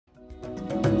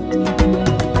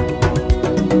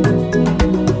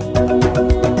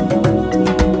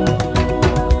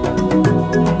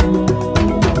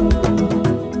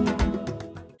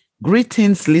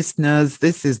Greetings, listeners.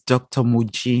 This is Dr.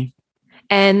 Muji.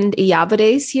 And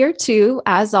Iyabade is here too,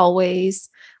 as always.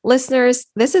 Listeners,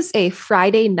 this is a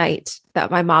Friday night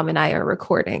that my mom and I are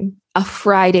recording. A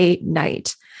Friday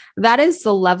night. That is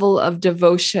the level of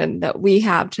devotion that we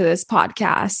have to this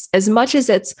podcast. As much as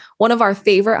it's one of our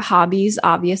favorite hobbies,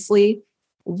 obviously,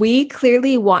 we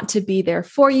clearly want to be there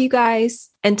for you guys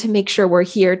and to make sure we're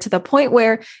here to the point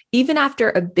where even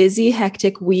after a busy,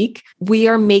 hectic week, we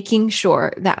are making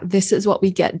sure that this is what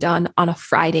we get done on a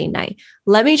Friday night.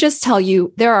 Let me just tell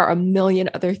you, there are a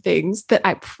million other things that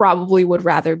I probably would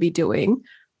rather be doing,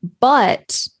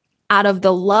 but out of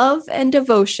the love and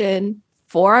devotion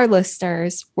for our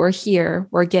listeners, we're here,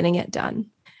 we're getting it done.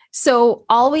 So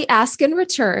all we ask in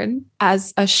return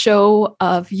as a show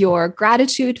of your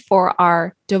gratitude for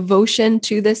our devotion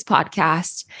to this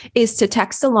podcast is to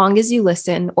text along as you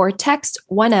listen or text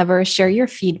whenever, share your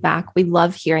feedback. We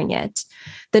love hearing it.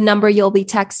 The number you'll be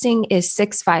texting is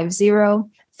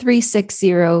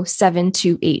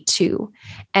 650-360-7282.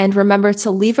 And remember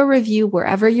to leave a review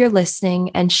wherever you're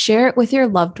listening and share it with your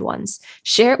loved ones.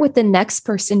 Share it with the next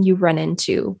person you run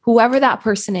into, whoever that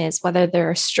person is, whether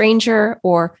they're a stranger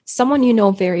or someone you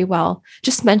know very well.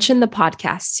 Just mention the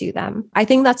podcast to them. I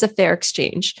think that's a fair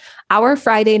exchange. Our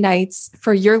Friday nights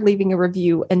for your leaving a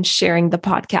review and sharing the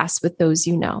podcast with those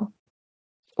you know.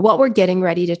 What we're getting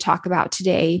ready to talk about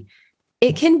today,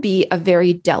 it can be a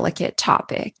very delicate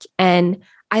topic. And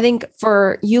I think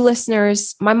for you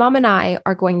listeners, my mom and I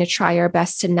are going to try our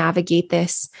best to navigate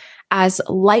this as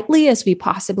lightly as we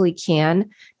possibly can,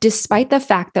 despite the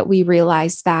fact that we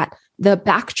realize that the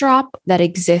backdrop that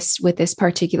exists with this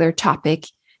particular topic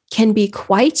can be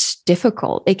quite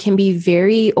difficult. It can be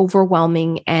very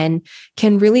overwhelming and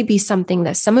can really be something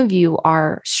that some of you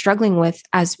are struggling with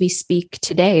as we speak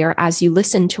today or as you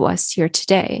listen to us here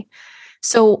today.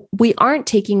 So we aren't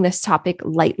taking this topic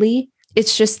lightly.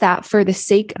 It's just that for the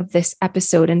sake of this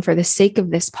episode and for the sake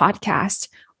of this podcast,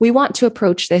 we want to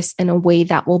approach this in a way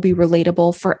that will be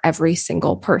relatable for every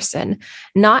single person.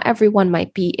 Not everyone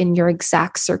might be in your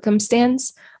exact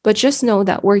circumstance, but just know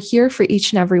that we're here for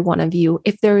each and every one of you.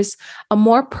 If there's a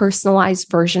more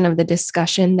personalized version of the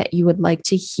discussion that you would like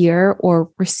to hear or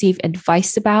receive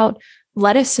advice about,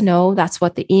 let us know. That's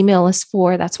what the email is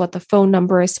for. That's what the phone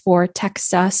number is for.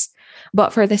 Text us.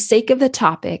 But for the sake of the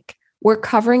topic, we're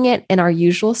covering it in our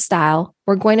usual style.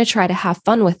 We're going to try to have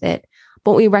fun with it,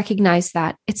 but we recognize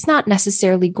that it's not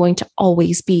necessarily going to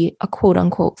always be a quote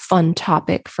unquote fun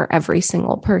topic for every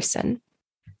single person.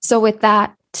 So with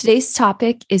that, today's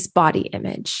topic is body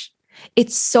image.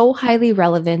 It's so highly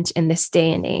relevant in this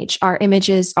day and age. Our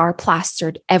images are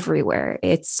plastered everywhere.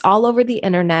 It's all over the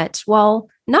internet. Well,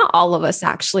 not all of us,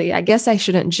 actually. I guess I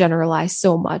shouldn't generalize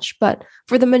so much, but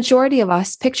for the majority of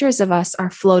us, pictures of us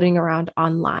are floating around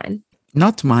online.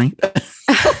 Not mine.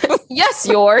 Yes,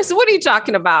 yours. What are you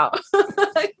talking about?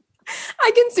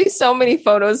 I can see so many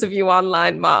photos of you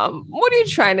online, Mom. What are you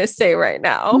trying to say right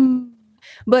now?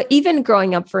 But even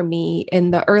growing up for me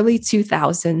in the early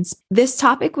 2000s, this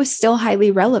topic was still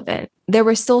highly relevant. There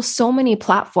were still so many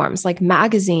platforms like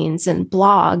magazines and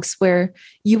blogs where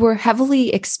you were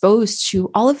heavily exposed to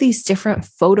all of these different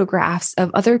photographs of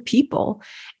other people.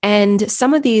 And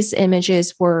some of these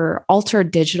images were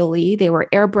altered digitally. They were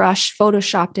airbrushed,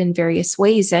 photoshopped in various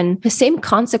ways. And the same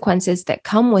consequences that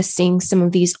come with seeing some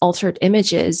of these altered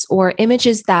images or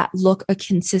images that look a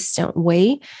consistent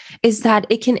way is that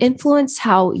it can influence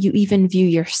how you even view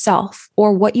yourself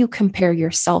or what you compare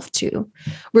yourself to.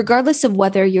 Regardless of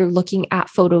whether you're looking at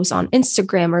photos on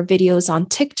Instagram or videos on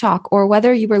TikTok, or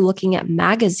whether you were looking at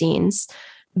magazines,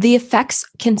 the effects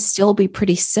can still be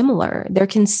pretty similar. There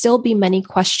can still be many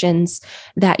questions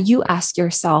that you ask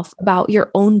yourself about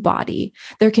your own body.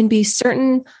 There can be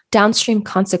certain downstream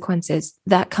consequences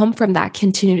that come from that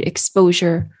continued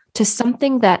exposure to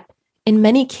something that in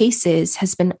many cases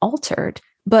has been altered.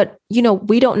 But,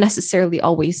 we don't necessarily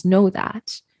always know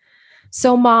that.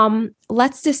 So, Mom,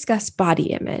 let's discuss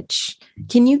body image.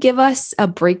 Can you give us a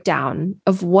breakdown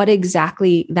of what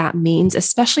exactly that means,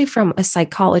 especially from a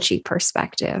psychology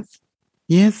perspective?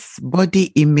 Yes,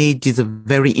 body image is a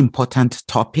very important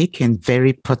topic and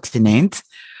very pertinent.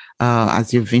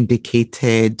 As you've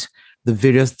indicated, the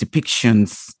various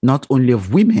depictions, not only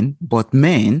of women, but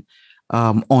men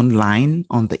online,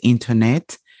 on the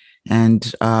internet,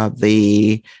 and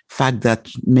the fact that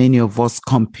many of us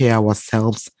compare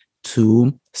ourselves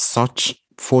to such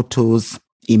photos,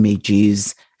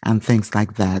 images, and things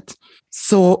like that.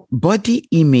 So body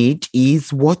image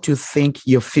is what you think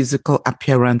your physical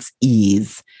appearance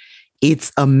is.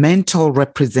 It's a mental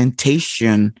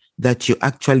representation that you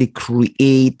actually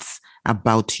create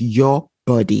about your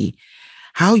body.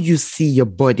 How you see your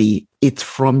body, it's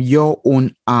from your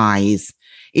own eyes.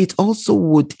 It also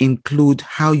would include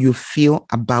how you feel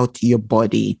about your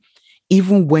body,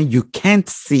 even when you can't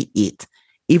see it,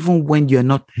 even when you're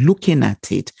not looking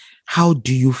at it. How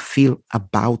do you feel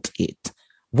about it?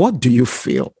 What do you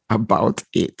feel about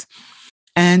it?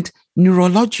 And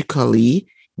neurologically,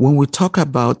 when we talk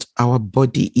about our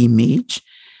body image,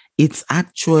 it's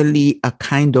actually a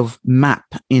kind of map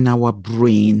in our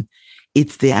brain.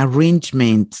 It's the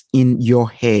arrangement in your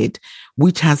head,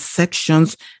 which has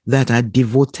sections that are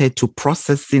devoted to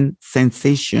processing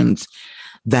sensations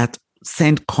that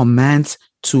send commands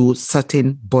to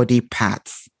certain body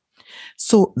parts.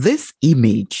 So this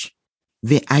image,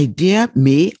 the idea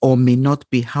may or may not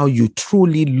be how you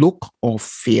truly look or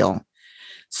feel.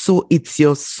 So it's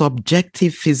your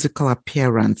subjective physical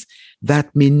appearance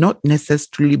that may not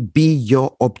necessarily be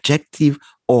your objective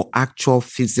or actual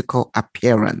physical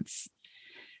appearance.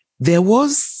 There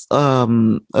was a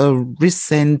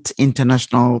recent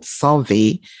international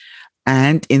survey,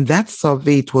 and in that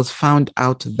survey, it was found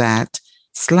out that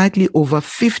slightly over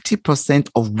 50%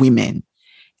 of women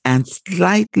and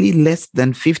slightly less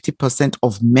than 50%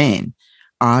 of men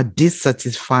are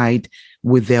dissatisfied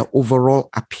with their overall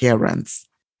appearance.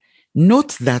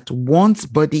 Note that one's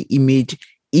body image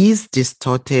is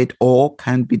distorted or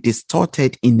can be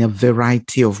distorted in a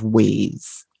variety of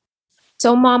ways.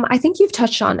 So, Mom, I think you've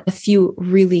touched on a few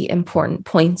really important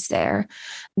points there.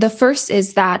 The first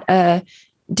is that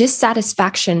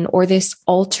dissatisfaction or this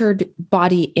altered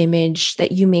body image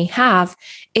that you may have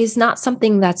is not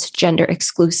something that's gender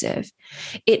exclusive.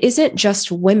 It isn't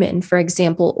just women, for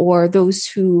example, or those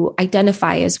who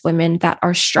identify as women that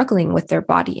are struggling with their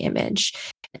body image.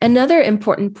 Another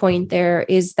important point there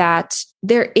is that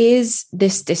there is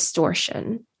this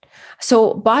distortion.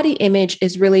 So body image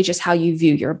is really just how you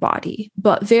view your body,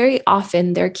 but very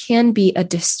often there can be a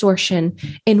distortion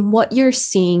in what you're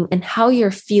seeing and how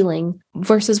you're feeling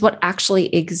versus what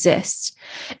actually exists.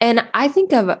 And I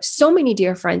think of so many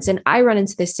dear friends, and I run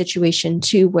into this situation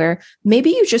too, where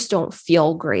maybe you just don't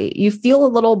feel great. You feel a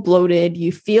little bloated.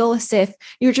 You feel as if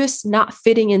you're just not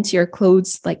fitting into your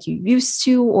clothes like you used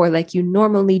to or like you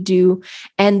normally do.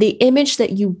 And the image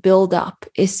that you build up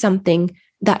is something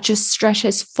that just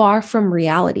stretches far from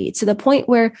reality to the point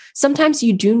where sometimes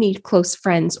you do need close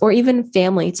friends or even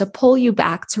family to pull you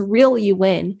back, to reel you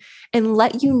in and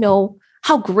let you know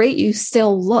how great you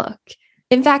still look.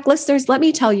 In fact, listeners, let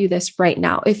me tell you this right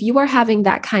now. If you are having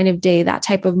that kind of day, that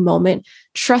type of moment,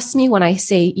 trust me when I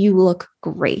say you look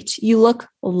great. You look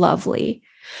lovely.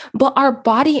 But our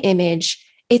body image,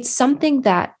 it's something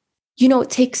that,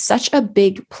 takes such a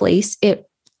big place. It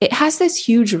has this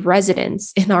huge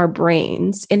resonance in our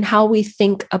brains, in how we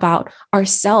think about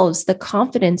ourselves, the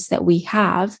confidence that we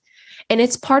have. And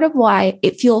it's part of why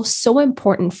it feels so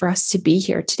important for us to be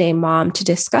here today, Mom, to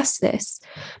discuss this.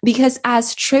 Because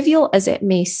as trivial as it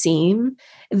may seem,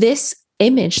 this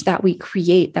image that we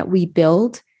create, that we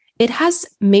build, it has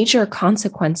major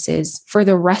consequences for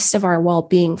the rest of our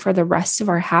well-being, for the rest of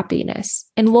our happiness.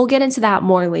 And we'll get into that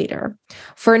more later.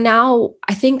 For now,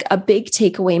 I think a big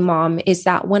takeaway, Mom, is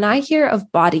that when I hear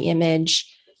of body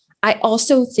image, I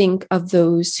also think of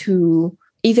those who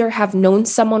either have known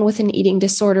someone with an eating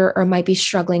disorder or might be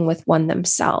struggling with one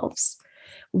themselves.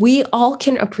 We all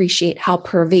can appreciate how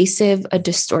pervasive a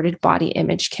distorted body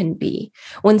image can be.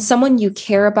 When someone you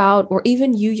care about, or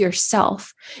even you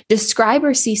yourself, describe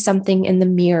or see something in the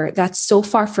mirror that's so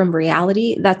far from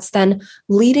reality, that's then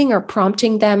leading or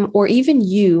prompting them, or even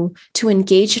you, to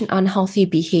engage in unhealthy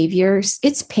behaviors,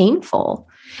 it's painful.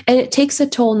 And it takes a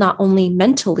toll not only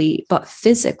mentally, but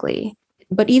physically.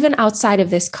 But even outside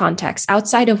of this context,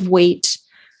 outside of weight,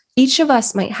 each of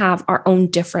us might have our own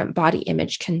different body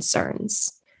image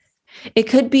concerns. It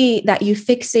could be that you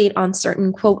fixate on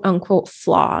certain quote unquote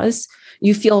flaws.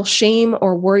 You feel shame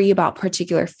or worry about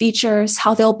particular features,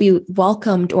 how they'll be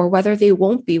welcomed or whether they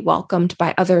won't be welcomed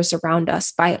by others around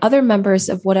us, by other members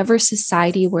of whatever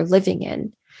society we're living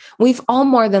in. We've all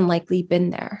more than likely been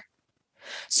there.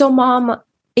 So, Mom,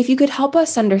 if you could help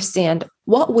us understand,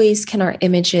 what ways can our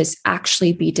images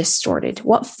actually be distorted?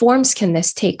 What forms can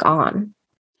this take on?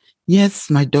 Yes,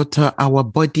 my daughter, our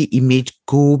body image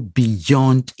go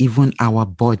beyond even our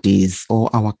bodies or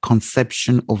our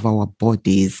conception of our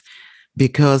bodies,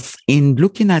 because in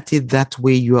looking at it that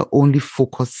way, you are only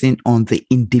focusing on the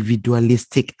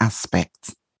individualistic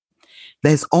aspect.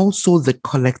 There's also the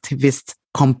collectivist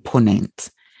component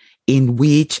in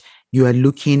which you are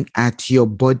looking at your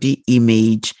body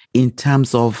image in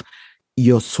terms of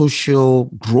your social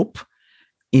group,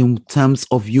 in terms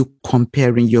of you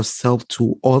comparing yourself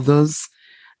to others,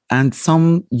 And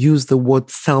some use the word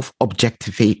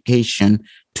self-objectification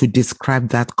to describe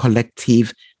that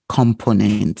collective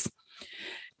component.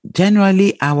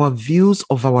 Generally, our views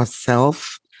of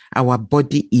ourselves, our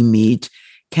body image,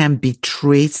 can be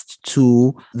traced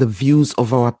to the views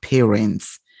of our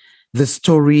parents, the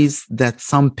stories that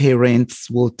some parents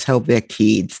will tell their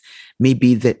kids.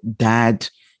 Maybe the dad,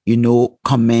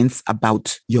 comments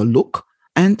about your look,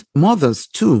 and mothers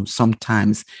too,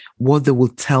 sometimes, what they will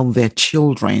tell their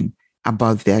children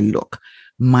about their look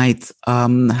might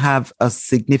have a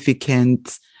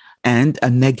significant and a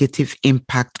negative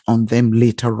impact on them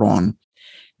later on.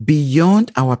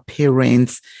 Beyond our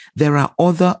parents, there are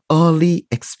other early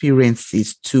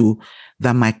experiences too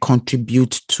that might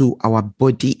contribute to our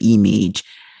body image.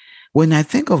 When I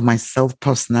think of myself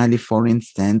personally, for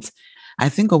instance, I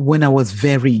think of when I was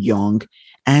very young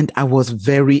and I was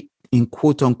very, in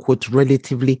quote unquote,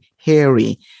 relatively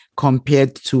hairy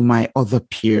compared to my other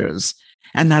peers.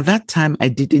 And at that time, I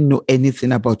didn't know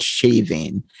anything about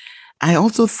shaving. I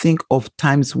also think of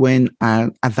times when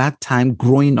at that time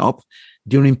growing up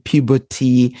during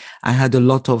puberty, I had a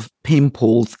lot of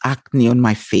pimples, acne on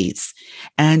my face.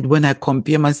 And when I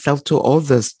compare myself to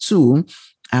others too,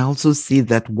 I also see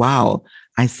that, wow,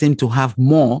 I seem to have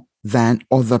more than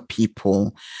other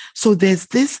people. So there's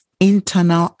this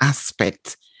internal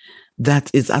aspect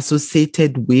that is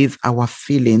associated with our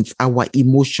feelings, our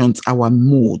emotions, our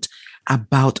mood,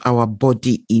 about our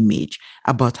body image,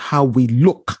 about how we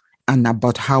look, and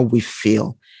about how we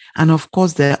feel. And of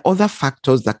course, there are other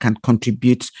factors that can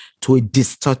contribute to a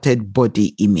distorted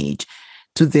body image,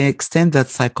 to the extent that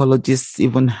psychologists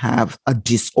even have a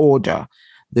disorder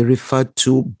they refer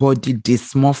to body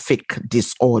dysmorphic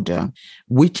disorder,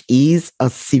 which is a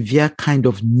severe kind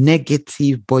of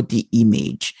negative body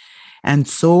image. And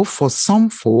so for some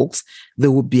folks, they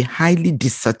will be highly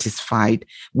dissatisfied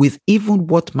with even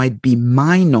what might be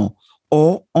minor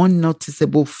or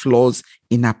unnoticeable flaws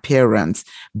in appearance,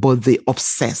 but they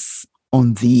obsess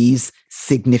on these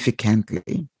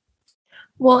significantly.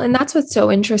 Well, and that's what's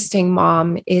so interesting,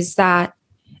 Mom, is that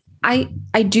I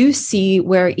do see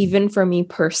where, even for me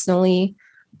personally,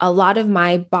 a lot of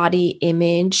my body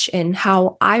image and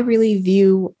how I really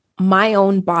view my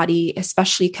own body,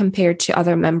 especially compared to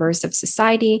other members of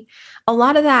society, a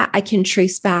lot of that I can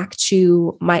trace back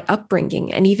to my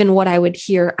upbringing and even what I would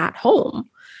hear at home.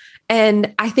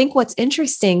 And I think what's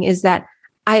interesting is that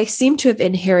I seem to have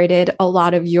inherited a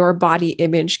lot of your body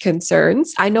image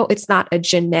concerns. I know it's not a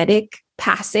genetic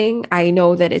passing. I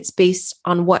know that it's based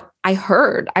on what I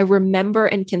heard. I remember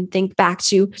and can think back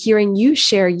to hearing you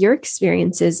share your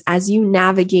experiences as you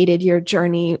navigated your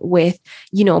journey with,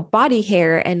 body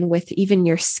hair and with even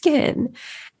your skin.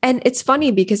 And it's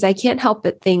funny because I can't help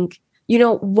but think,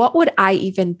 what would I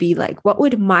even be like? What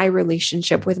would my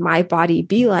relationship with my body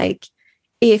be like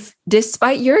if,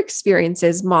 despite your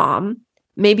experiences, Mom,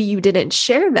 maybe you didn't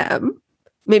share them?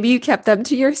 Maybe you kept them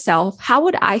to yourself. How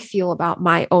would I feel about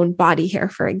my own body hair,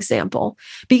 for example?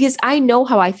 Because I know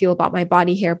how I feel about my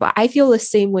body hair, but I feel the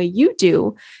same way you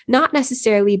do, not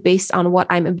necessarily based on what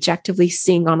I'm objectively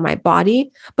seeing on my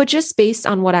body, but just based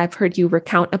on what I've heard you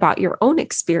recount about your own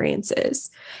experiences.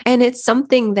 And it's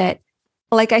something that,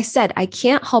 like I said, I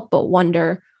can't help but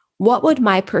wonder, what would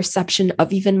my perception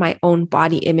of even my own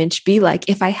body image be like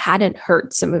if I hadn't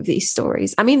heard some of these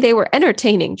stories? I mean, they were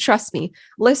entertaining. Trust me.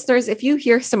 Listeners, if you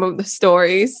hear some of the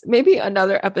stories, maybe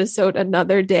another episode,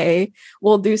 another day,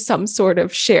 we'll do some sort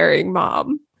of sharing,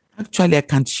 Mom. Actually, I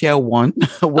can share one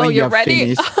when you're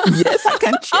ready? Yes, I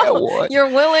can share one.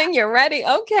 You're willing? You're ready?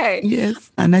 Okay.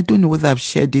 Yes. And I don't know whether I've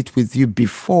shared it with you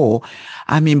before.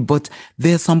 But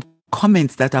there's some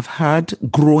comments that I've heard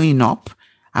growing up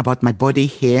about my body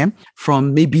hair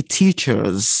from maybe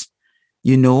teachers,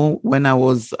 when I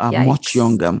was much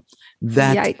younger.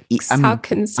 That how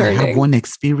concerning. I have one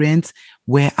experience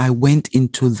where I went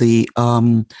into the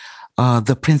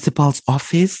principal's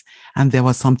office and there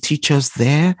were some teachers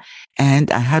there.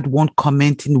 And I had one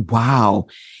commenting, wow,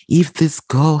 if this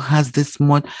girl has this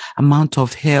much amount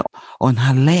of hair on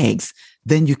her legs,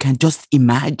 then you can just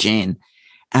imagine.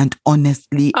 And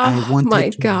honestly, I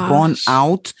wanted to run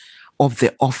out of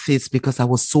the office because I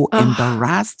was so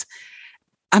embarrassed.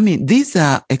 These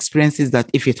are experiences that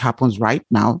if it happens right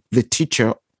now, the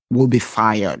teacher will be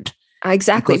fired.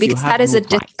 Exactly, because that is a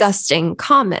disgusting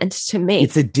comment to make.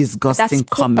 It's a disgusting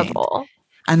comment.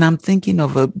 And I'm thinking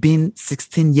of her being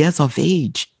 16 years of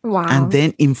age. Wow. And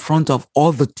then in front of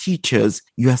all the teachers,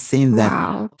 you are saying that.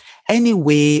 Wow.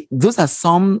 Anyway, those are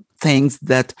some things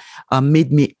that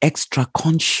made me extra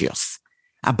conscious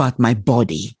about my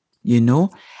body.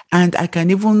 And I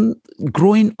can even,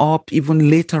 growing up, even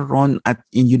later on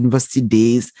in university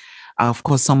days, of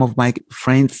course, some of my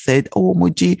friends said, oh,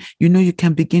 Moji, you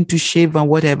can begin to shave and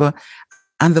whatever.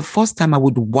 And the first time I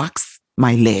would wax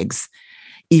my legs,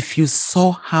 if you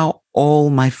saw how all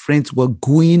my friends were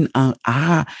going,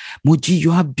 Moji,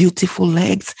 you have beautiful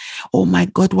legs. Oh my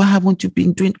God, why haven't you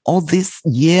been doing all these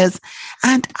years?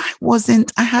 And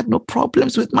I had no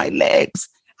problems with my legs.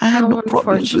 I had no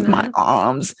problems with my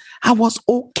arms. I was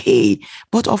okay.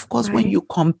 But of course, when you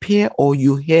compare or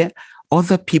you hear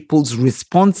other people's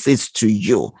responses to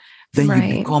you, then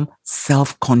you become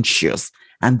self-conscious,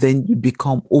 and then you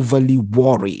become overly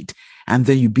worried, and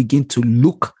then you begin to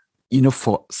look,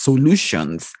 for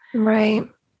solutions. Right.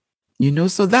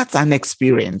 So that's an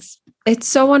experience. It's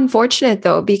so unfortunate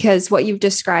though, because what you've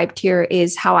described here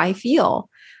is how I feel.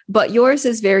 But yours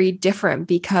is very different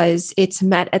because it's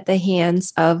met at the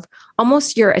hands of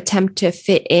almost your attempt to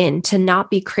fit in, to not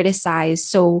be criticized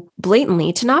so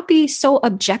blatantly, to not be so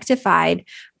objectified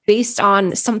based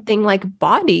on something like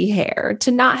body hair,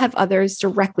 to not have others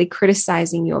directly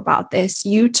criticizing you about this.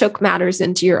 You took matters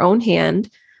into your own hand,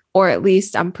 or at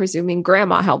least I'm presuming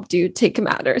grandma helped you take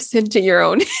matters into your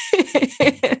own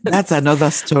hands. That's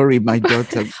another story, my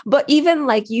daughter. But even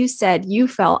like you said,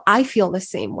 I feel the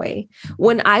same way.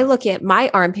 When I look at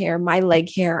my arm hair, my leg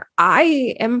hair,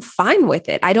 I am fine with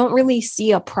it. I don't really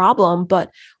see a problem.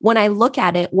 But when I look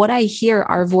at it, what I hear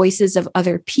are voices of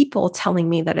other people telling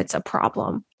me that it's a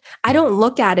problem. I don't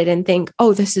look at it and think,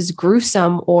 oh, this is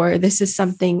gruesome, or this is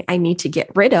something I need to get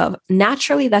rid of.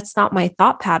 Naturally, that's not my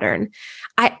thought pattern.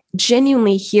 I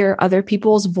genuinely hear other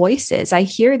people's voices. I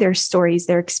hear their stories,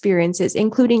 their experiences,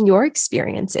 including your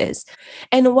experiences.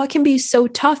 And what can be so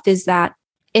tough is that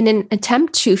in an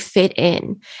attempt to fit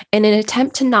in, in an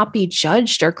attempt to not be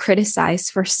judged or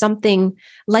criticized for something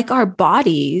like our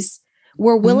bodies,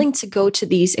 we're willing to go to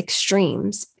these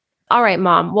extremes. All right,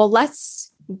 Mom. Well, let's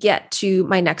get to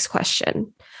my next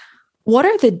question. What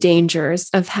are the dangers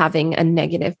of having a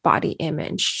negative body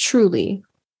image? Truly,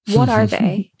 what are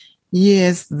they?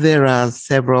 Yes, there are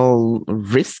several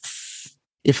risks,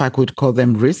 if I could call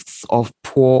them risks, of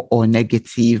poor or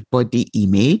negative body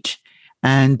image.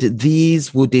 And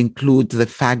these would include the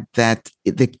fact that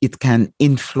it can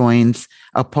influence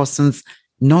a person's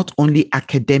not only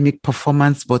academic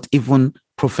performance, but even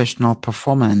professional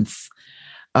performance.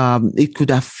 It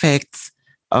could affect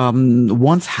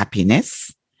one's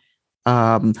happiness,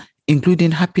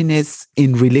 including happiness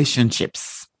in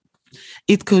relationships.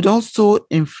 It could also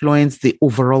influence the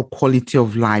overall quality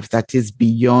of life, that is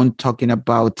beyond talking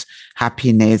about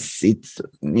happiness. It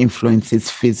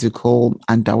influences physical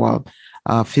and our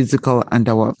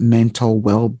mental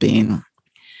well-being.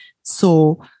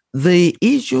 So the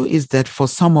issue is that for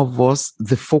some of us,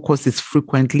 the focus is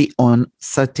frequently on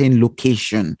certain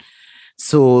location.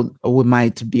 So we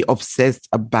might be obsessed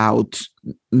about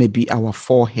maybe our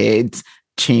foreheads,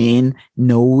 chin,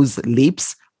 nose,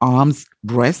 lips, arms,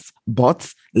 breasts,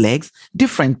 butts, legs.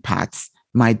 Different parts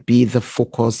might be the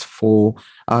focus for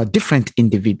different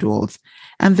individuals.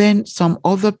 And then some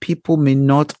other people may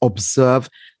not observe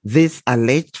this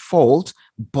alleged fault,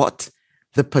 but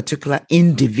the particular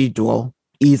individual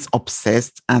is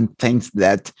obsessed and thinks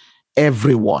that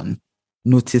everyone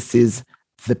notices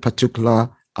the particular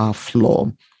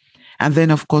flaw. And then,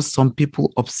 of course, some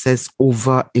people obsess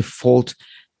over a fault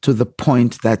to the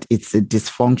point that it's a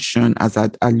dysfunction, as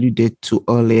I alluded to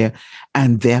earlier,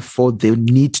 and therefore they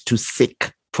need to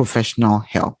seek professional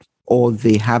help, or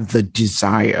they have the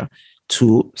desire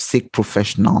to seek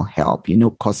professional help,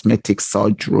 cosmetic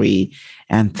surgery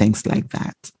and things like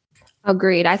that.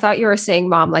 Agreed. I thought you were saying,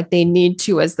 Mom, like they need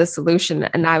to as the solution.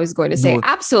 And I was going to say,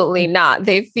 absolutely not.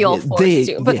 They feel forced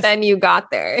to. But then you got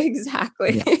there.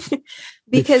 Exactly. Yeah.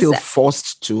 Because they feel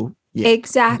forced to. Yeah.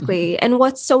 Exactly. And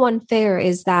what's so unfair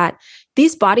is that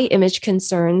these body image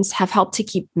concerns have helped to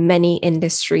keep many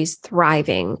industries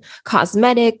thriving.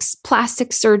 Cosmetics,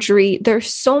 plastic surgery,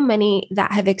 there's so many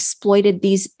that have exploited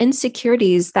these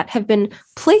insecurities that have been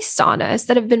placed on us,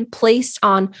 that have been placed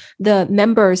on the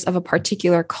members of a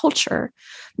particular culture.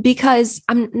 Because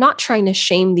I'm not trying to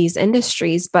shame these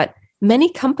industries, but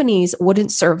many companies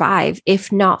wouldn't survive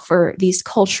if not for these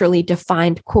culturally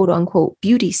defined quote unquote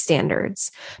beauty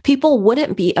standards. People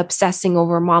wouldn't be obsessing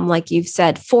over, Mom, like you've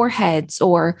said, foreheads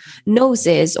or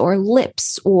noses or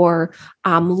lips or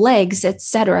legs,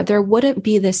 etc. There wouldn't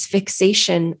be this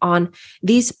fixation on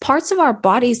these parts of our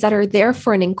bodies that are there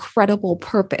for an incredible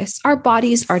purpose. Our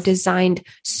bodies are designed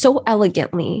so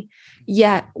elegantly.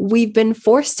 Yet we've been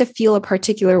forced to feel a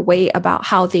particular way about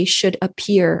how they should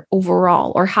appear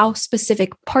overall, or how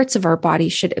specific parts of our body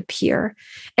should appear.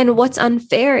 And what's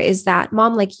unfair is that,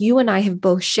 Mom, like you and I have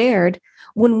both shared,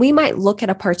 when we might look at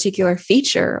a particular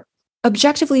feature,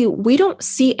 objectively, we don't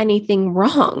see anything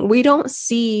wrong. We don't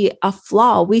see a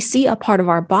flaw. We see a part of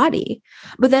our body.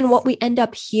 But then what we end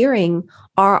up hearing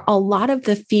are a lot of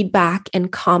the feedback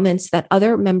and comments that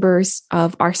other members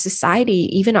of our society,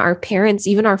 even our parents,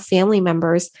 even our family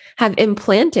members, have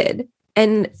implanted.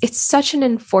 And it's such an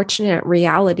unfortunate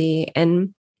reality.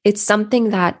 And it's something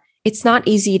that it's not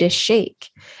easy to shake.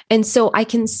 And so I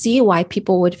can see why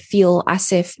people would feel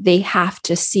as if they have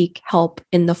to seek help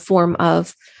in the form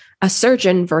of a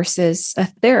surgeon versus a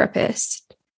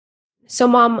therapist. So,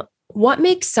 Mom, what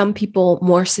makes some people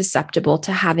more susceptible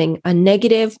to having a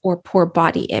negative or poor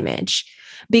body image?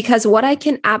 Because what I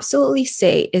can absolutely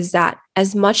say is that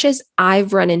as much as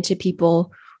I've run into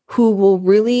people who will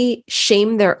really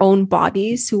shame their own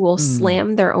bodies, who will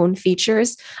slam their own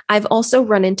features, I've also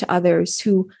run into others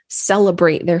who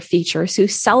celebrate their features, who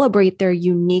celebrate their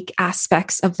unique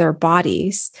aspects of their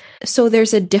bodies. So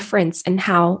there's a difference in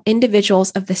how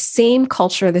individuals of the same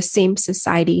culture, the same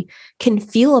society, can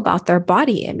feel about their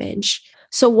body image.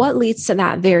 So what leads to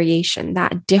that variation,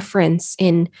 that difference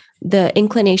in the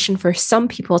inclination for some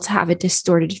people to have a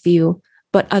distorted view,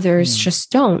 but others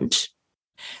just don't?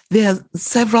 There are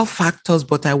several factors,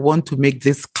 but I want to make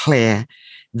this clear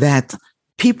that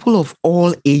people of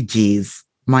all ages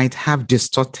might have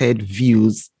distorted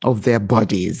views of their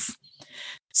bodies.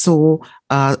 So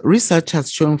research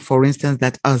has shown, for instance,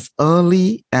 that as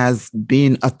early as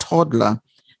being a toddler,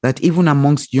 that even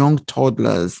amongst young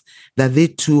toddlers, that they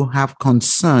too have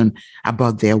concern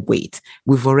about their weight.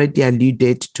 We've already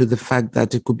alluded to the fact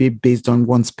that it could be based on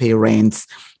one's parents,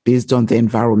 based on the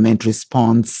environment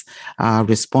response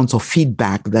or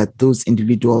feedback that those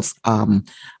individuals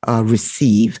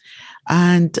receive.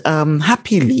 And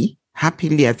happily,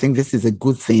 I think this is a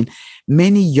good thing,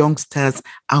 many youngsters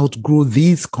outgrow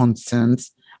these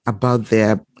concerns about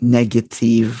their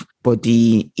negative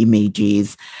body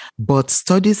images. But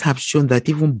studies have shown that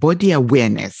even body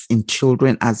awareness in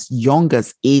children as young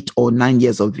as 8 or 9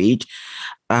 years of age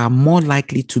are more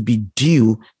likely to be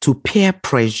due to peer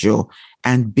pressure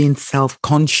and being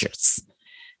self-conscious.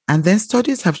 And then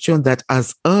studies have shown that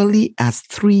as early as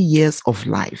 3 years of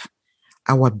life,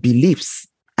 our beliefs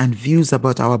and views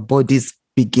about our bodies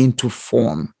begin to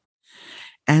form.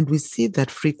 And we see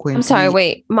that frequently. I'm sorry,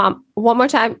 wait, Mom, one more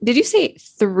time. Did you say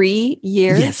 3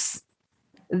 years? Yes.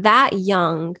 That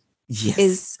young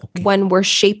is when we're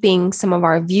shaping some of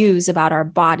our views about our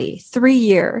body. 3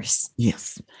 years.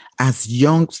 Yes. As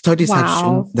young, studies have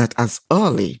shown that as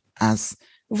early as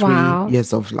 3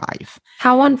 years of life.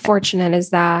 How unfortunate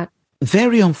is that?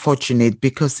 Very unfortunate,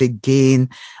 because again,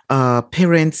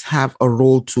 parents have a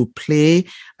role to play.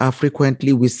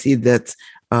 Frequently, we see that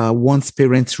one's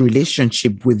parents'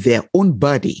 relationship with their own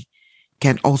body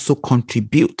can also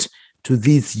contribute to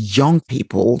these young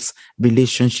people's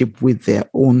relationship with their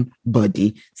own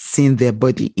body, seeing their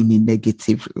body in a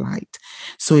negative light.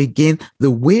 So again,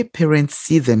 the way parents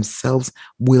see themselves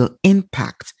will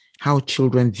impact how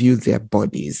children view their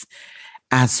bodies.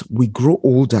 As we grow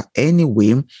older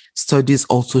anyway, studies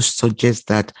also suggest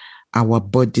that our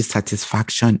body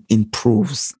satisfaction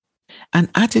improves. An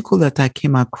article that I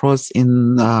came across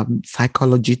in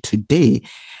Psychology Today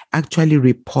actually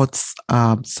reports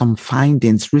some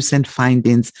findings, recent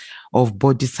findings of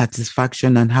body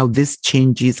satisfaction and how this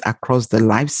changes across the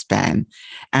lifespan.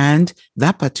 And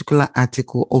that particular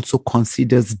article also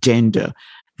considers gender.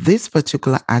 This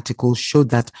particular article showed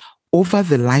that over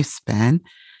the lifespan,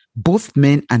 both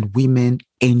men and women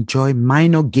enjoy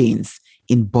minor gains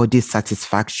in body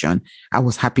satisfaction. I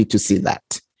was happy to see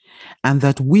that. And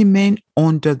that women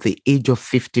under the age of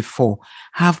 54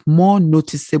 have more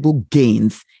noticeable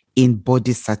gains in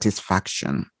body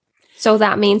satisfaction. So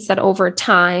that means that over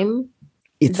time,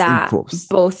 it improves.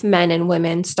 Both men and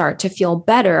women start to feel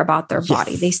better about their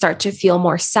body. They start to feel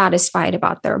more satisfied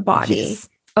about their body. Yes.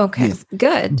 Okay, yes.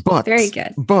 Good. Very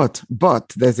good. But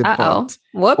there's a but.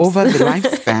 Whoops. Over the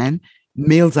lifespan,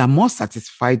 males are more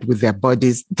satisfied with their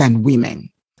bodies than women.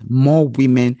 More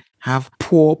women have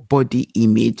poor body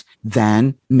image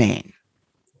than men.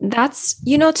 That's,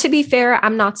 to be fair,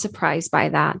 I'm not surprised by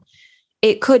that.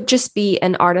 It could just be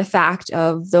an artifact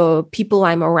of the people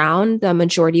I'm around, the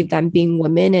majority of them being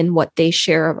women, and what they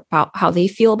share about how they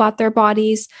feel about their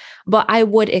bodies. But I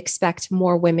would expect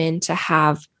more women to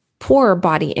have poorer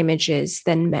body images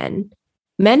than men.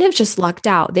 Men have just lucked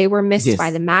out. They were missed by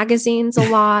the magazines a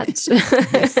lot.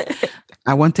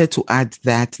 I wanted to add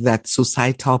that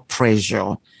societal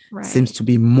pressure seems to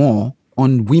be more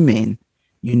on women,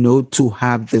 to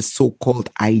have the so-called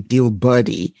ideal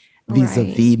body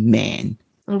vis-a-vis men.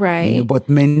 Right. But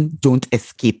men don't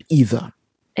escape either.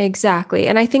 Exactly.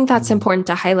 And I think that's important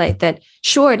to highlight that,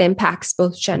 sure, it impacts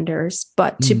both genders,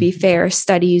 but to be fair,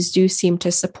 studies do seem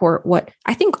to support what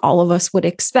I think all of us would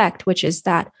expect, which is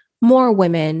that more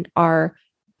women are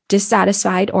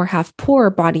dissatisfied or have poor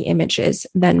body images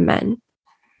than men.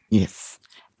 Yes.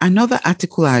 Another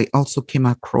article I also came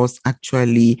across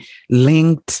actually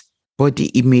linked body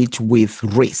image with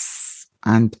race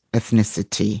and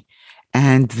ethnicity.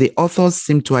 And the authors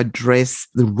seem to address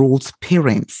the roles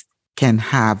parents can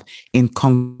have in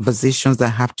conversations that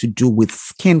have to do with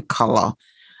skin color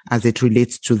as it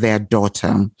relates to their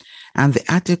daughter. And the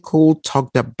article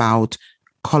talked about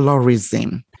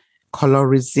colorism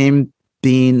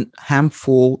being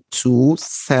harmful to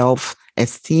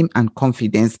self-esteem and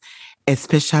confidence,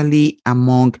 especially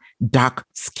among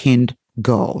dark-skinned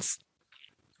girls.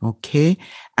 Okay.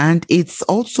 And it's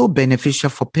also beneficial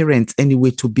for parents anyway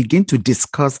to begin to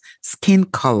discuss skin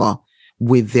color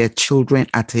with their children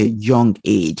at a young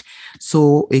age.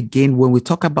 So again, when we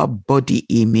talk about body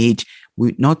image,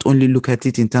 we not only look at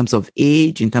it in terms of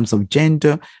age, in terms of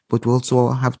gender, but we also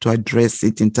have to address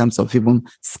it in terms of even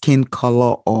skin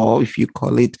color, or if you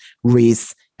call it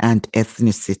race and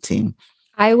ethnicity.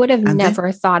 I would have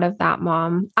never thought of that,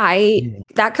 Mom.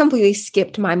 That completely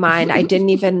skipped my mind. I didn't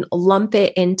even lump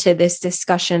it into this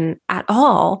discussion at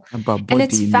all. And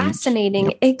it's fascinating.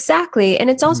 Yep. Exactly. And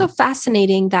it's also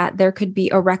fascinating that there could be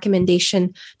a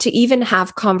recommendation to even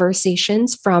have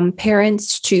conversations from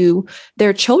parents to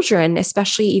their children,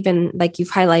 especially even like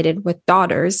you've highlighted with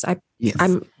daughters.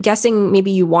 I'm guessing maybe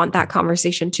you want that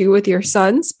conversation too with your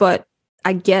sons, but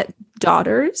I get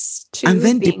daughters too. And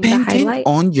then depending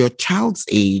on your child's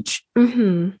age,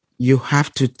 you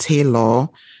have to tailor,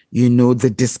 the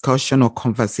discussion or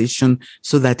conversation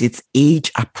so that it's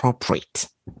age appropriate.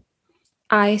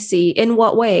 I see. In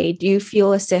what way? Do you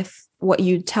feel as if what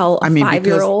you tell a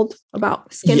 5-year-old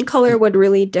about skin color would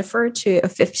really differ to a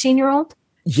 15-year-old?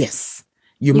 Yes.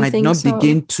 You might not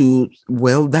begin to,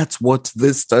 that's what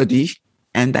this study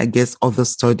and I guess other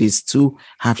studies too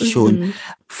have shown.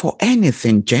 For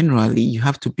anything, generally, you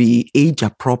have to be age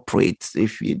appropriate.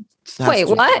 Wait,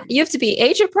 what? You have to be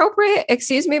age appropriate?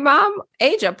 Excuse me, Mom?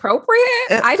 Age appropriate?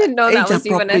 I didn't know that was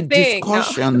even a thing.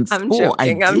 Discussions. No,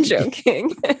 I'm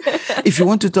joking. If you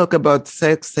want to talk about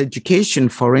sex education,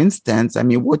 for instance,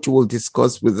 what you will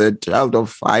discuss with a child of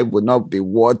 5 would not be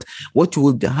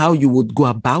how you would go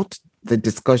about the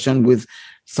discussion with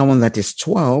someone that is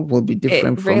 12 will be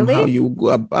different from how you go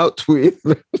about with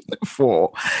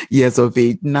 4 years of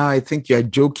age. Now, I think you're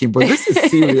joking, but this is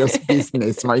serious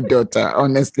business, my daughter,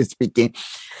 honestly speaking,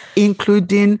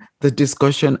 including the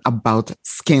discussion about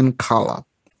skin color.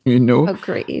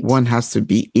 Agreed. One has to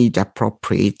be age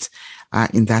appropriate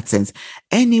in that sense.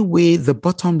 Anyway, the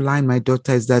bottom line, my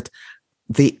daughter, is that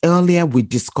the earlier we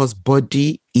discuss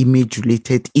body image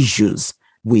related issues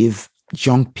with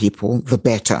young people, the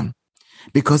better.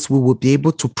 Because we will be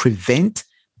able to prevent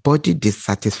body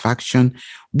dissatisfaction,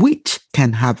 which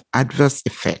can have adverse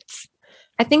effects.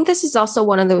 I think this is also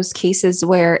one of those cases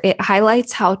where it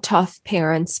highlights how tough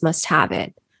parents must have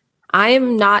it. I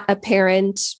am not a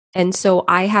parent, and so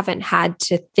I haven't had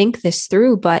to think this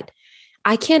through, but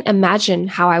I can't imagine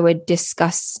how I would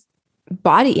discuss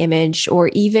body image or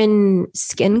even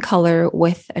skin color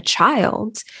with a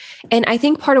child. And I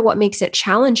think part of what makes it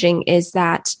challenging is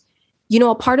that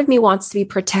a part of me wants to be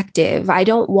protective. I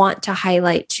don't want to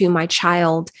highlight to my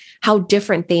child how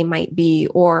different they might be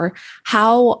or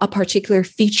how a particular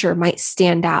feature might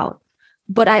stand out.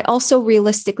 But I also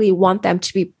realistically want them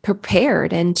to be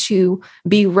prepared and to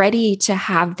be ready to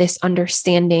have this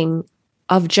understanding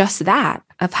of just that,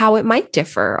 of how it might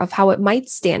differ, of how it might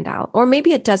stand out. Or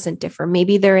maybe it doesn't differ.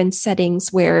 Maybe they're in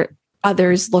settings where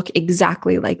others look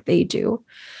exactly like they do.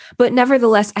 But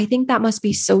nevertheless, I think that must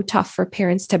be so tough for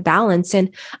parents to balance.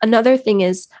 And another thing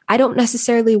is, I don't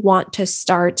necessarily want to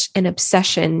start an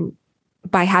obsession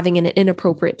by having an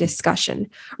inappropriate discussion,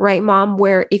 right, Mom?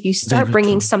 Where if you start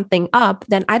bringing something up,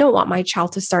 then I don't want my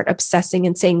child to start obsessing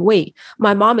and saying, wait,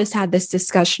 my mom has had this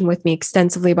discussion with me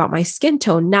extensively about my skin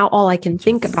tone. Now all I can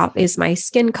think about is my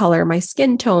skin color, my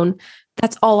skin tone.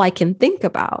 That's all I can think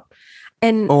about.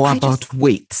 Or about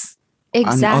weight.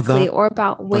 Exactly. Or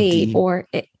about weight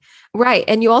right.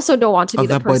 And you also don't want to be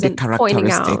the person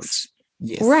pointing out.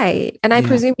 Yes. Right. And I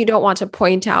presume you don't want to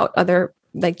point out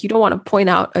you don't want to point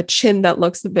out a chin that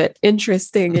looks a bit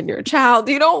interesting in your child.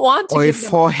 You don't want to or a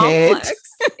forehead.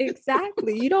 Exactly.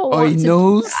 Exactly. You don't Or he want to do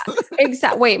knows. that.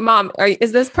 Exactly. Wait, mom,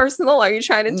 is this personal? Are you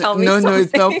trying to tell me No, something?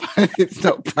 it's not. It's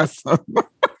not personal.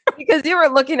 Because you were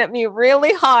looking at me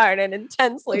really hard and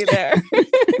intensely there.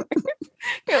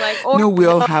 You're like, or No, we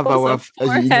all have nose, our, a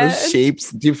forehead.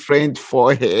 shapes, different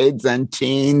foreheads and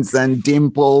chins and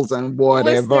dimples and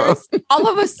whatever. Listeners, all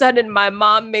of a sudden, my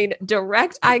mom made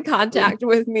direct eye contact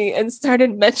with me and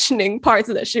started mentioning parts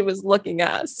that she was looking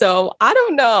at. So I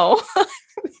don't know.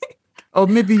 Or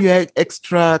maybe you're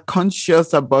extra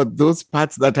conscious about those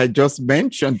parts that I just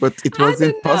mentioned, but it I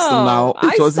wasn't don't know.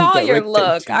 personal. It wasn't saw your directed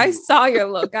look. to I you. saw your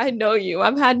look. I know you.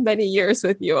 I've had many years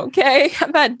with you. Okay.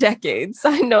 I've had decades.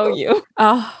 I know you.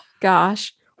 Oh,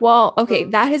 gosh. Well, okay.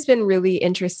 That has been really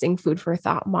interesting food for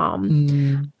thought, Mom.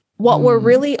 Mm, What we're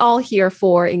really all here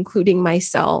for, including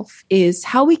myself, is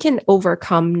how we can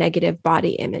overcome negative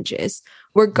body images,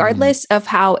 regardless of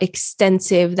how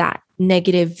extensive that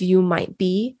negative view might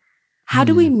be. How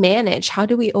do we manage? How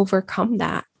do we overcome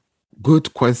that?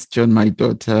 Good question, my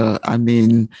daughter. I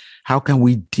mean, how can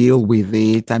we deal with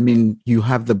it? I mean, you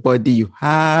have the body you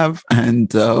have, and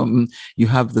you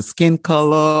have the skin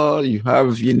color, you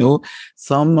have,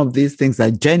 some of these things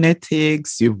are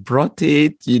genetics, you've brought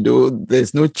it,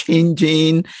 there's no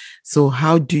changing. So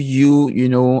how do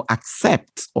you,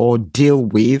 accept or deal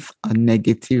with a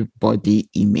negative body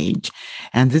image?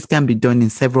 And this can be done in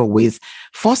several ways.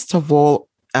 First of all,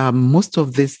 most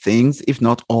of these things, if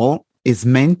not all, is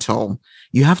mental.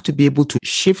 You have to be able to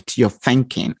shift your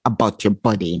thinking about your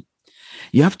body.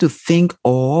 You have to think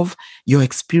of your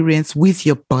experience with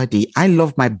your body. I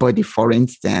love my body, for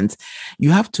instance.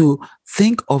 You have to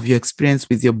think of your experience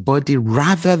with your body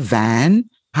rather than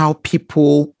how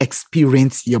people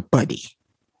experience your body.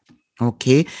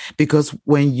 Okay? Because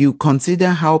when you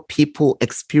consider how people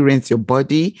experience your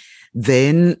body,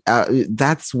 then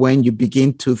that's when you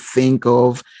begin to think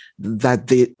of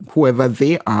that whoever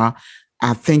they are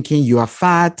thinking you are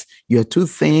fat, you're too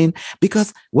thin.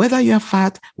 Because whether you're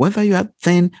fat, whether you're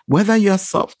thin, whether you're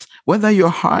soft, whether you're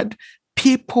hard,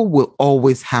 people will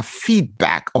always have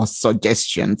feedback or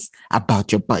suggestions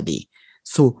about your body.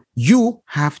 So you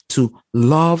have to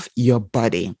love your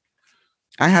body.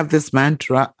 I have this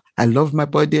mantra, I love my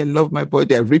body, I love my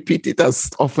body. I repeat it as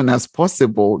often as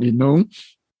possible,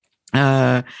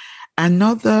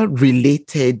 Another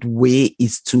related way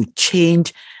is to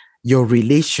change your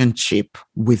relationship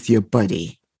with your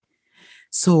body.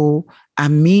 So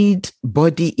amid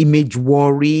body image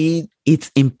worry, it's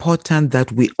important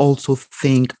that we also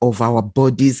think of our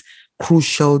body's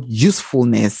crucial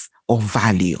usefulness or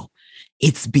value.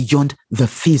 It's beyond the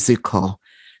physical.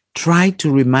 Try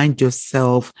to remind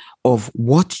yourself of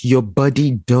what your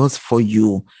body does for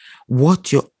you,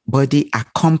 what your body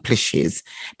accomplishes,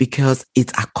 because it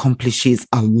accomplishes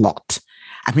a lot.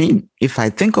 I mean, if I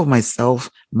think of myself,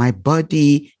 my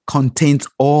body contains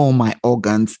all my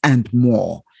organs and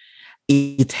more.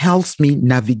 It helps me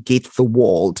navigate the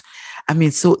world. I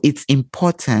mean, so it's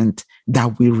important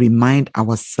that we remind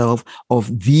ourselves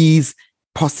of these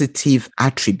positive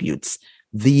attributes,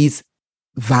 these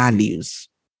values,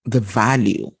 the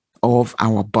value of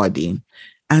our body.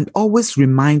 And always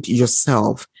remind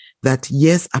yourself that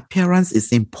yes, appearance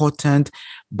is important,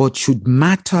 but should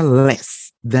matter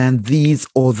less than these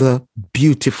other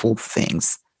beautiful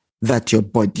things that your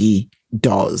body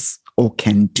does or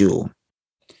can do.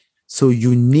 So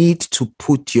you need to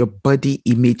put your body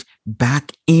image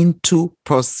back into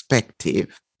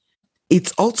perspective.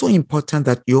 It's also important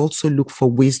that you also look for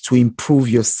ways to improve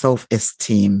your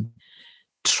self-esteem.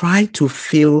 Try to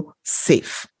feel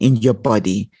safe in your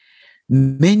body.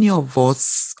 Many of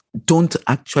us don't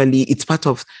actually, it's part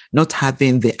of not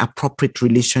having the appropriate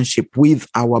relationship with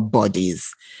our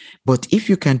bodies. But if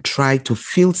you can try to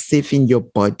feel safe in your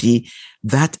body,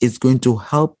 that is going to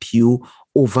help you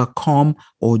overcome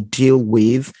or deal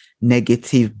with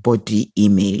negative body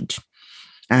image.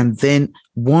 And then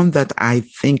one that I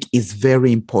think is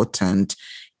very important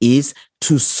is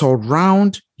to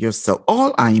surround yourself.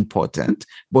 All are important,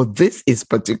 but this is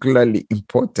particularly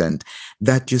important,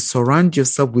 that you surround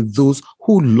yourself with those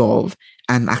who love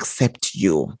and accept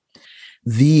you.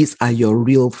 These are your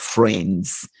real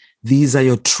friends. These are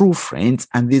your true friends,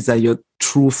 and these are your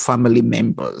true family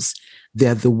members.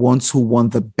 They're the ones who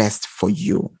want the best for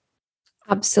you.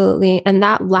 Absolutely. And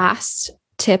that last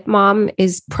tip, Mom,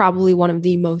 is probably one of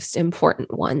the most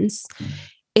important ones.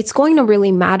 It's going to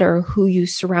really matter who you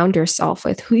surround yourself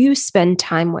with, who you spend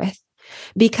time with,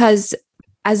 because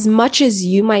as much as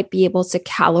you might be able to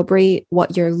calibrate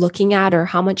what you're looking at or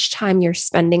how much time you're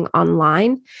spending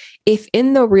online, if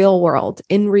in the real world,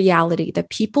 in reality, the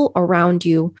people around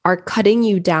you are cutting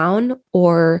you down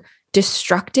or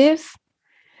destructive,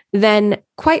 then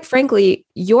quite frankly,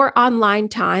 your online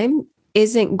time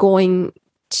isn't going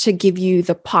to give you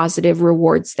the positive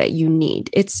rewards that you need.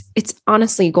 It's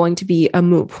honestly going to be a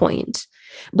moot point.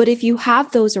 But if you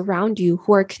have those around you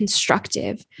who are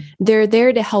constructive, they're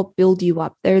there to help build you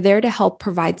up, they're there to help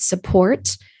provide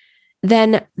support,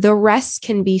 then the rest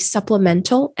can be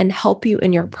supplemental and help you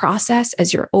in your process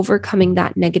as you're overcoming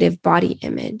that negative body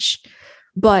image.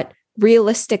 But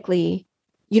realistically,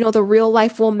 the real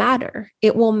life will matter.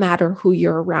 It will matter who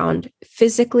you're around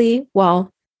physically.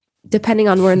 Well, depending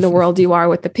on where in the world you are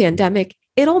with the pandemic,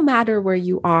 it'll matter where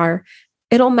you are.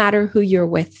 It'll matter who you're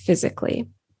with physically.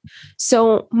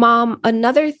 So, Mom,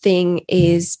 another thing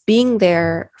is being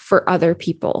there for other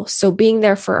people. So being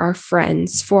there for our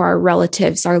friends, for our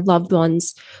relatives, our loved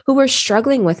ones who are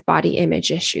struggling with body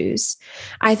image issues.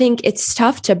 I think it's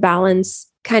tough to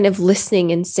balance kind of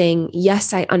listening and saying,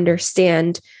 yes, I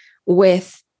understand,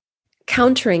 with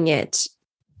countering it.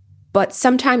 But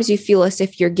sometimes you feel as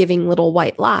if you're giving little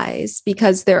white lies,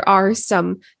 because there are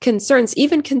some concerns,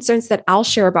 even concerns that I'll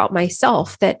share about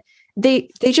myself, that they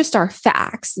just are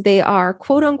facts. They are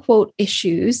quote unquote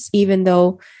issues, even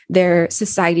though they're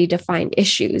society defined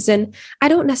issues. And I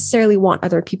don't necessarily want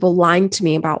other people lying to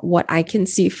me about what I can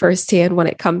see firsthand when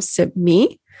it comes to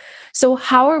me. So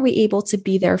how are we able to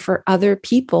be there for other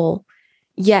people,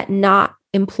 yet not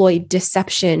employ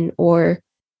deception or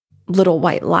little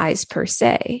white lies per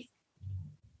se?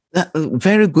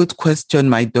 Very good question,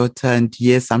 my daughter. And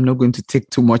yes, I'm not going to take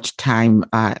too much time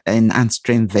in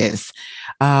answering this.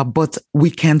 But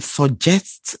we can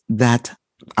suggest that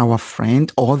our friend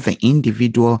or the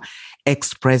individual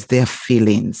express their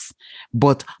feelings,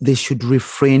 but they should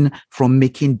refrain from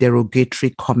making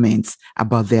derogatory comments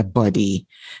about their body.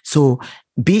 So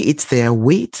be it their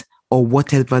weight or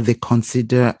whatever they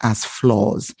consider as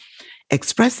flaws,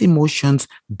 express emotions,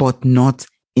 but not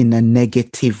in a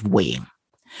negative way.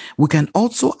 We can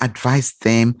also advise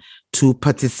them to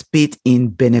participate in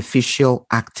beneficial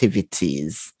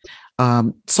activities,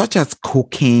 such as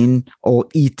cooking or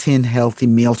eating healthy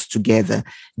meals together.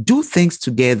 Do things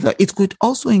together. It could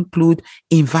also include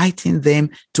inviting them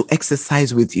to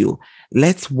exercise with you.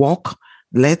 Let's walk.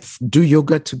 Let's do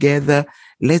yoga together.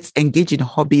 Let's engage in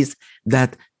hobbies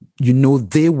that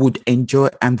they would enjoy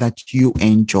and that you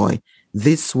enjoy.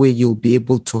 This way, you'll be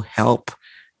able to help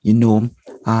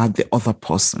the other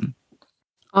person.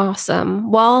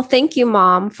 Awesome. Well, thank you,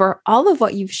 Mom, for all of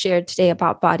what you've shared today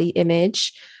about body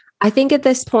image. I think at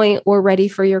this point, we're ready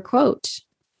for your quote.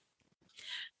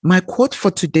 My quote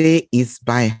for today is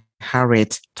by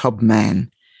Harriet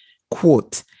Tubman.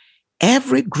 Quote,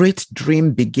 "Every great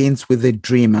dream begins with a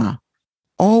dreamer.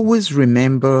 Always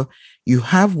remember you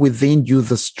have within you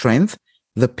the strength,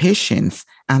 the patience,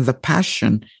 and the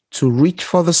passion to reach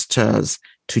for the stars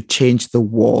to change the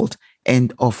world."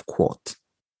 End of quote.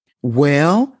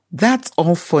 Well, that's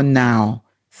all for now.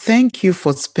 Thank you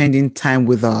for spending time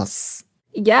with us.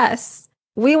 Yes,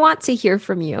 we want to hear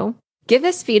from you. Give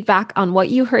us feedback on what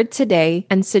you heard today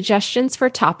and suggestions for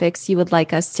topics you would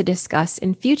like us to discuss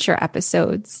in future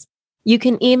episodes. You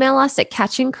can email us at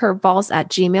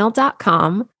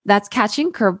catchingcurveballs@gmail.com. That's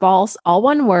catchingcurveballs, all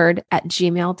one word,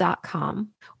 @gmail.com.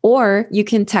 Or you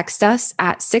can text us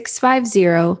at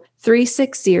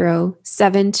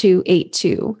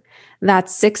 650-360-7282.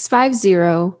 That's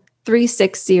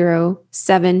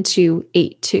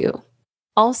 650-360-7282.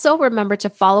 Also, remember to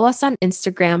follow us on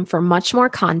Instagram for much more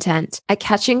content at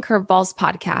Catching Curveballs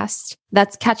Podcast.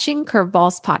 That's Catching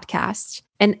Curveballs Podcast.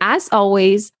 And as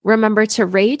always, remember to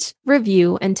rate,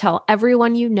 review, and tell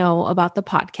everyone you know about the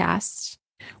podcast.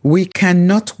 We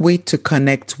cannot wait to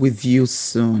connect with you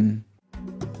soon.